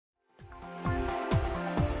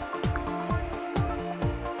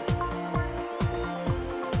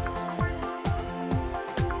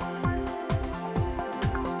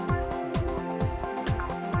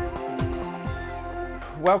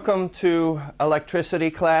welcome to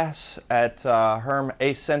electricity class at Herm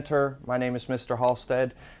A Center. My name is Mr.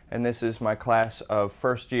 Halstead, and this is my class of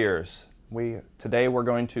first years. Today we're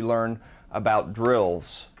going to learn about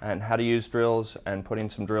drills and how to use drills and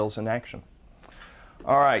putting some drills in action.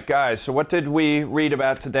 All right, guys, so what did we read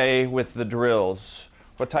about today with the drills?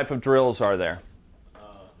 What type of drills are there?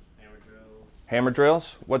 Hammer drills. Hammer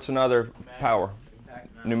drills? What's another power?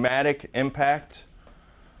 Impact. Pneumatic, impact.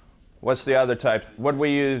 What's the other type? What do we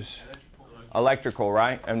use? Electrical,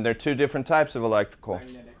 right? And there are two different types of electrical.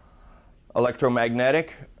 Magnetics.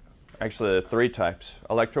 Electromagnetic. Actually, there are three types.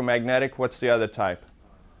 Electromagnetic, what's the other type?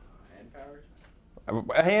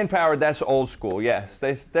 Hand-powered? Hand-powered, that's old school, yes.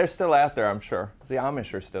 They're still out there, I'm sure. The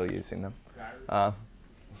Amish are still using them.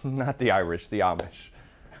 Not the Irish, the Amish.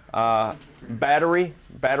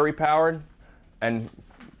 Battery-powered, and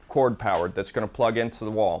cord-powered, that's going to plug into the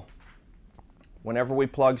wall. Whenever we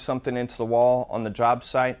plug something into the wall on the job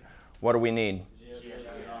site, what do we need?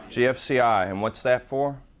 GFCI. And what's that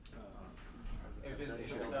for? If it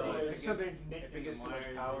gets too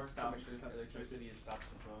much power, electricity, it stops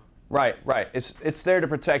the flow. Right. It's there to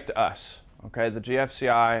protect us. Okay, the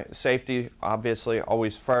GFCI, safety, obviously,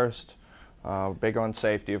 always first. Big on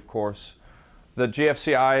safety, of course. The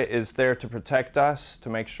GFCI is there to protect us, to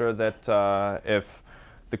make sure that if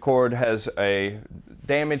the cord has a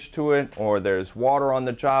damage to it, or there's water on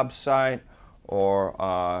the job site, or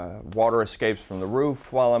water escapes from the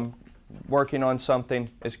roof while I'm working on something,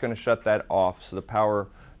 it's going to shut that off so the power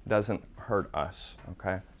doesn't hurt us.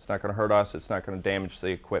 Okay, it's not going to hurt us, it's not going to damage the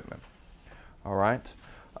equipment. All right,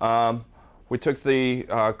 we took the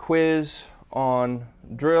quiz on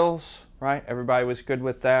drills, right? Everybody was good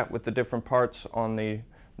with that, with the different parts on the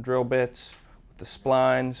drill bits, the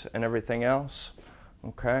splines and everything else.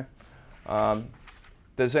 Okay.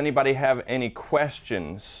 Does anybody have any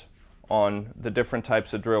questions on the different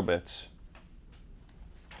types of drill bits?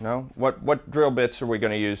 No? What drill bits are we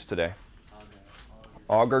going to use today?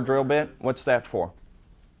 Auger drill bit? What's that for?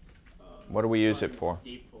 What do we use it for?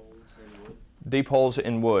 Deep holes in wood. Deep holes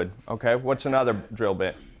in wood. Okay. What's another drill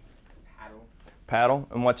bit? Paddle. Paddle.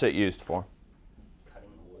 And what's it used for? Cutting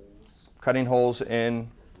holes. Cutting holes in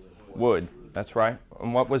wood. That's right.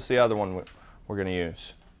 And what was the other one we're going to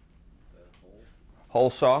use? Hole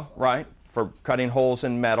saw, right, for cutting holes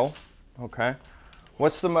in metal. Okay.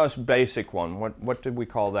 What's the most basic one? What did we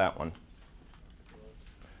call that one?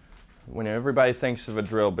 When everybody thinks of a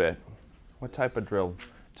drill bit, what type of drill?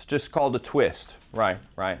 It's just called a twist, right,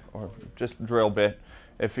 or just a drill bit.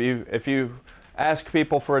 If you ask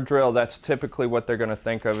people for a drill, that's typically what they're going to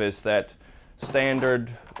think of, is that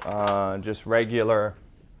standard, just regular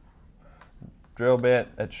drill bit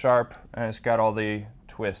that's sharp, and it's got all the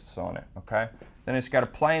twists on it. Okay. Then it's got a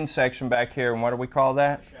plain section back here, and what do we call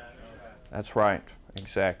that? That's right,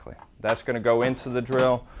 exactly. That's going to go into the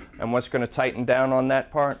drill, and what's going to tighten down on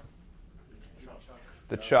that part?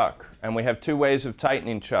 The chuck. And we have two ways of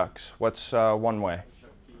tightening chucks. What's one way?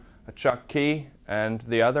 A chuck key, and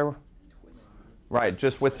the other? Right,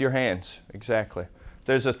 just with your hands, exactly.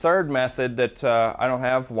 There's a third method that I don't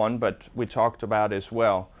have one, but we talked about as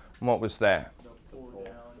well. And what was that?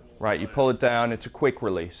 Right, you pull it down, it's a quick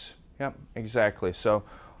release. Yep, exactly. So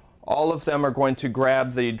all of them are going to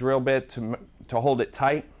grab the drill bit to hold it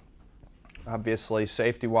tight. Obviously,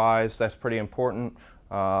 safety-wise, that's pretty important.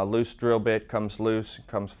 Loose drill bit comes loose,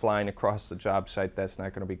 comes flying across the job site. That's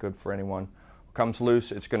not going to be good for anyone. Comes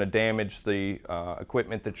loose, it's going to damage the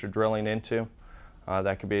equipment that you're drilling into.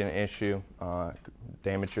 That could be an issue.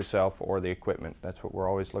 Damage yourself or the equipment. That's what we're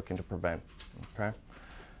always looking to prevent. Okay.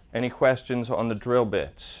 Any questions on the drill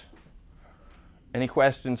bits? Any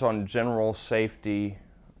questions on general safety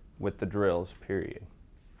with the drills, period?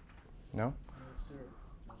 No? No, sir.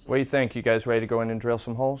 What do you think? You guys ready to go in and drill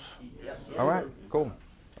some holes? Yes, sir. All right, cool.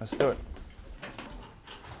 Let's do it.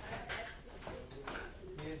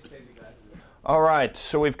 All right,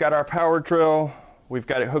 so we've got our power drill. We've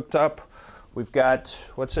got it hooked up. We've got,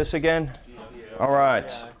 what's this again? All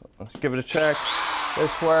right, let's give it a check.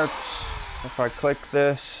 This works. If I click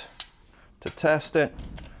this to test it,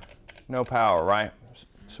 no power, right?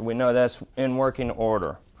 So we know that's in working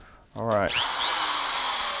order. All right.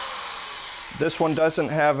 This one doesn't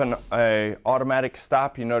have an automatic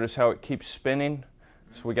stop. You notice how it keeps spinning.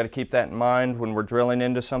 So we got to keep that in mind when we're drilling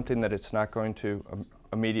into something, that it's not going to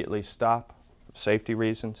immediately stop for safety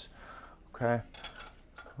reasons. Okay.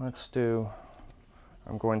 Let's do,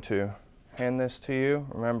 I'm going to hand this to you.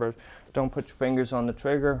 Remember, don't put your fingers on the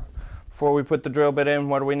trigger. Before we put the drill bit in,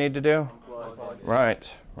 what do we need to do?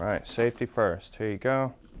 Right. Safety first. Here you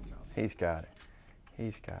go. He's got it.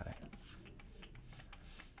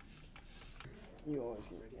 You always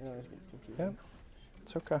get confused. Yep,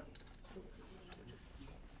 it's okay.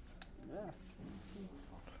 Yeah.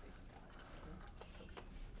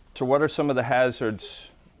 So what are some of the hazards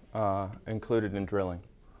included in drilling?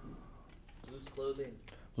 Loose clothing.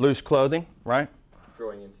 Loose clothing, right?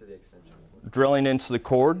 Drilling into the extension. Drilling into the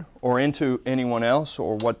cord or into anyone else,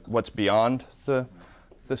 or what's beyond the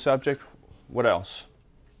subject. What else?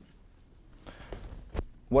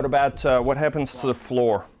 What about what happens to the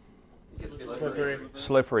floor? Slippery.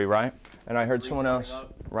 Slippery, right? And I heard someone else,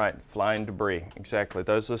 right, flying debris. Exactly.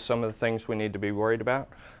 Those are some of the things we need to be worried about.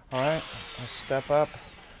 All right, let's step up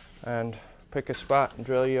and pick a spot and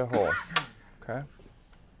drill you a hole. Okay?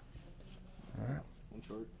 All right.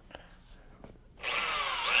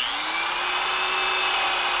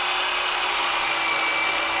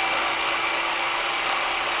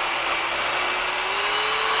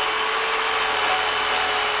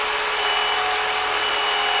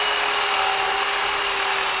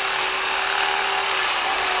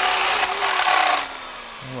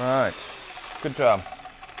 Right. Good job.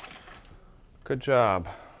 Good job.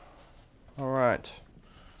 All right.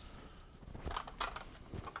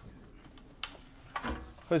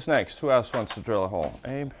 Who's next? Who else wants to drill a hole?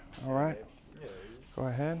 Abe? All right. Go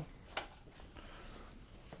ahead.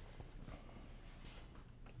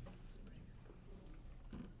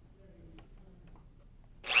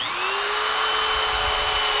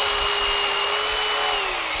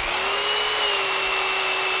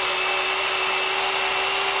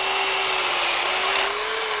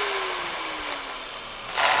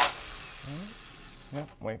 Yep,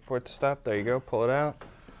 wait for it to stop. There you go. Pull it out.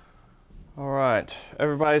 All right.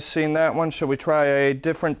 Everybody's seen that one. Should we try a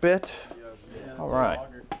different bit? Yeah, All right.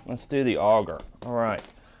 Let's do the auger. All right.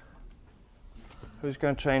 Who's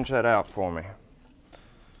going to change that out for me?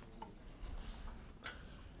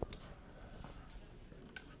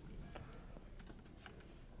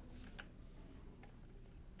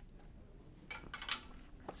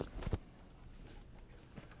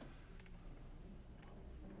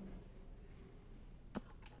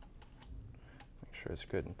 Make sure it's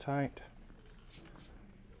good and tight.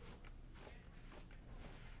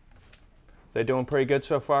 They doing pretty good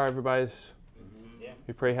so far? Everybody's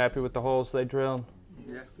you pretty happy with the holes they drilled?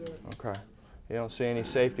 Yes, sir. Okay. You don't see any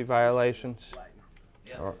safety violations?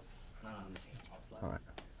 Yeah. Or, It's not on the same. all right.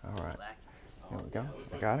 All right. Slack. Here we go.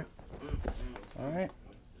 Got it. All right.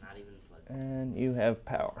 Not even plugged. And you have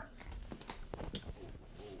power.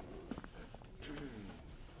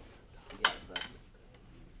 Yeah, but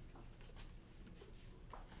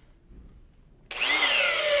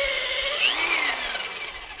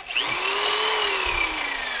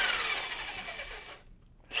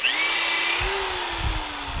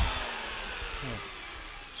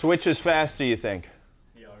So which is fast, do you think?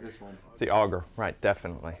 This one. The auger, right,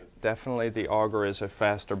 definitely. Definitely the auger is a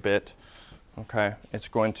faster bit. Okay, it's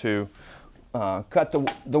going to cut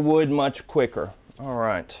the wood much quicker. All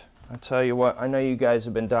right, I'll tell you what, I know you guys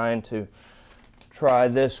have been dying to try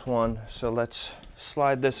this one, so let's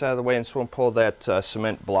slide this out of the way and so we'll pull that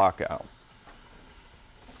cement block out.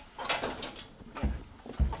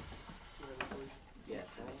 yeah.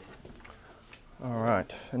 All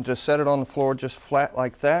right, and just set it on the floor just flat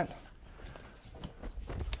like that.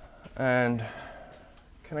 And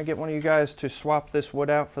can I get one of you guys to swap this wood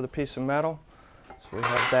out for the piece of metal? So we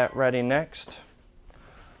have that ready next.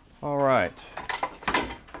 All right.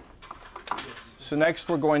 So next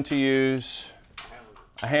we're going to use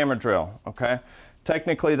a hammer drill, okay?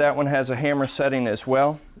 Technically that one has a hammer setting as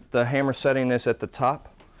well. The hammer setting is at the top.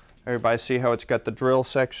 Everybody see how it's got the drill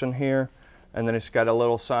section here, and then it's got a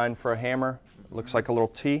little sign for a hammer. It looks like a little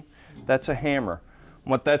T. That's a hammer.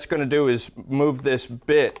 What that's going to do is move this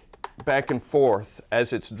bit back and forth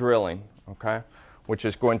as it's drilling, okay? Which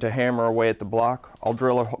is going to hammer away at the block. I'll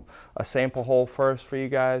drill a sample hole first for you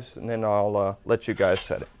guys, and then I'll let you guys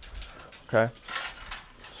set it, okay?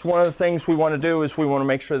 So one of the things we want to do is we want to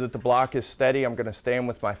make sure that the block is steady. I'm going to stand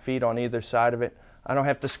with my feet on either side of it. I don't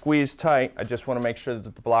have to squeeze tight. I just want to make sure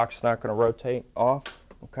that the block's not going to rotate off,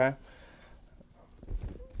 okay?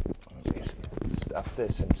 Let me stuff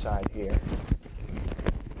this inside here.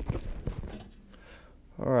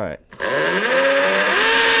 All right.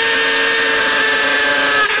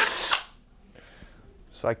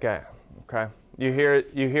 Just like that, okay? You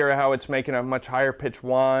hear how it's making a much higher pitch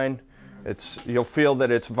whine. You'll feel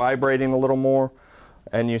that it's vibrating a little more,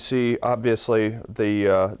 and you see obviously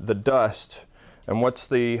the dust. And what's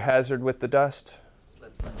the hazard with the dust?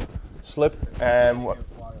 Slip and what?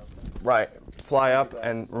 Right, fly up,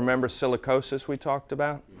 and remember silicosis we talked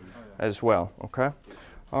about as well, okay?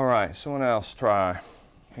 All right, someone else try.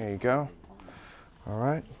 Here you go. All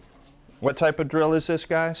right. What type of drill is this,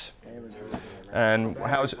 guys? Hammer drill. And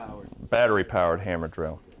how's it? Battery powered hammer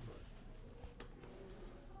drill.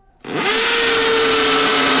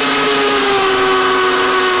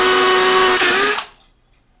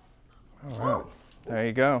 All right, there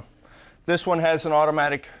you go. This one has an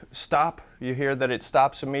automatic stop. You hear that it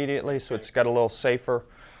stops immediately, so it's got a little safer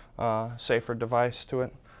device to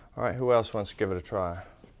it. All right, who else wants to give it a try?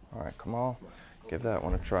 All right, come on, give that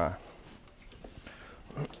one a try.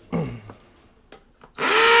 There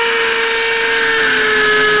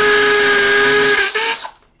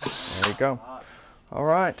you go. All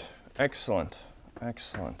right, excellent,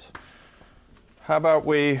 excellent. How about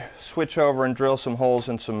we switch over and drill some holes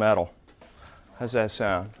in some metal? How's that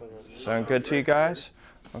sound? Sound good to you guys?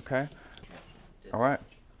 Okay. All right.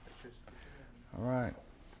 All right.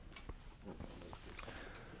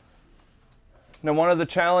 Now, one of the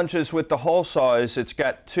challenges with the hole saw is it's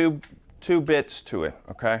got two bits to it,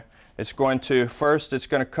 okay? It's going to, first it's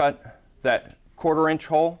going to cut that 1/4 inch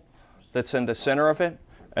hole that's in the center of it,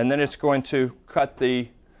 and then it's going to cut the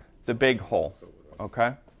big hole,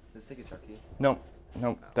 okay? Let's take a Chucky. No,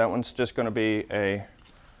 no, that one's just going to be a,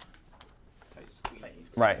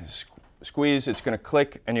 right, squeeze, it's going to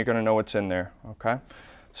click, and you're going to know what's in there, okay?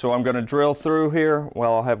 So I'm going to drill through here.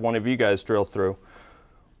 Well, I'll have one of you guys drill through.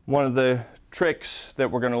 One of the tricks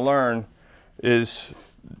that we're going to learn is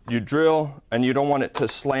you drill and you don't want it to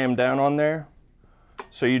slam down on there.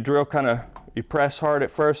 So you drill kind of, you press hard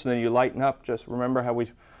at first and then you lighten up. Just remember how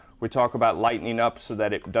we talk about lightening up so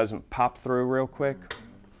that it doesn't pop through real quick.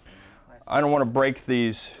 I don't want to break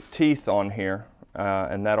these teeth on here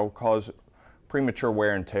and that'll cause premature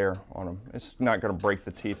wear and tear on them. It's not going to break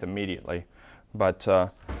the teeth immediately, but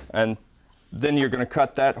and then you're going to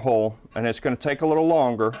cut that hole, and it's going to take a little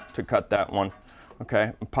longer to cut that one,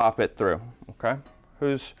 okay, and pop it through, okay?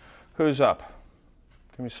 Who's up?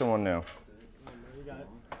 Give me someone new.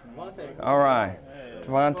 All right,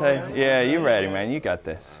 Devontae, yeah, you ready, man? You got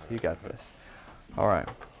this. You got this. All right.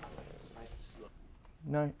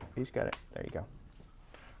 No, he's got it. There you go.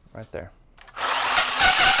 Right there.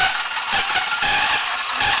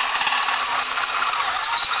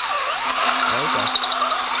 There you go.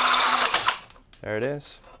 There it is.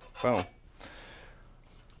 Boom.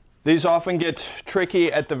 These often get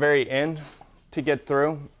tricky at the very end to get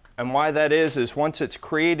through. And why that is once it's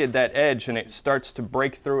created that edge and it starts to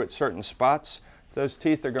break through at certain spots, those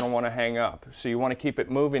teeth are going to want to hang up. So you want to keep it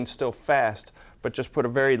moving still fast, but just put a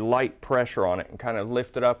very light pressure on it and kind of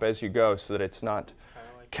lift it up as you go so that it's not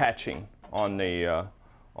catching on the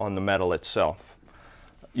metal itself.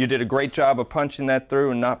 You did a great job of punching that through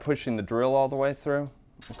and not pushing the drill all the way through.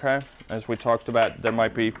 Okay, as we talked about, there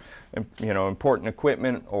might be, you know, important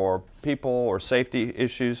equipment or people or safety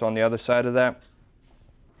issues on the other side of that.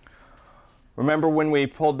 Remember when we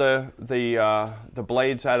pulled the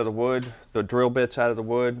blades out of the wood, the drill bits out of the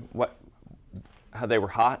wood, how they were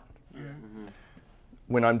hot? Mm-hmm.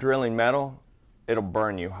 When I'm drilling metal, it'll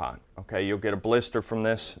burn you hot. Okay, you'll get a blister from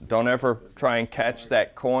this. Don't ever try and catch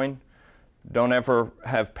that coin. Don't ever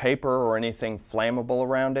have paper or anything flammable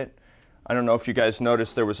around it. I don't know if you guys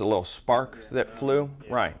noticed there was a little spark that flew.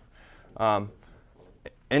 Yeah. Right.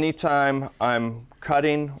 Anytime I'm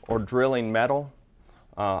cutting or drilling metal,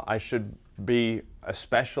 I should be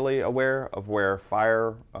especially aware of where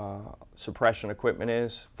fire suppression equipment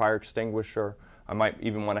is, fire extinguisher. I might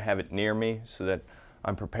even want to have it near me so that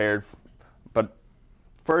I'm prepared. But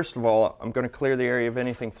first of all, I'm going to clear the area of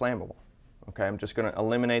anything flammable. Okay, I'm just going to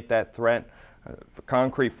eliminate that threat. For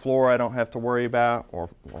concrete floor, I don't have to worry about,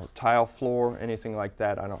 or tile floor, anything like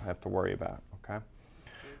that, I don't have to worry about, okay?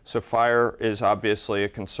 So fire is obviously a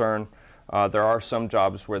concern. There are some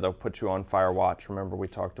jobs where they'll put you on fire watch. Remember we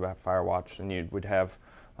talked about fire watch, and you would have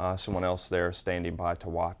someone else there standing by to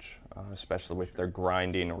watch, especially if they're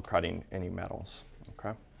grinding or cutting any metals,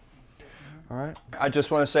 okay? All right. I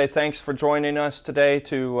just want to say thanks for joining us today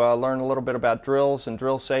to learn a little bit about drills and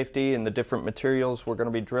drill safety and the different materials we're going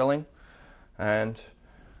to be drilling. And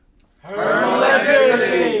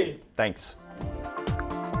Hermitage! Thanks.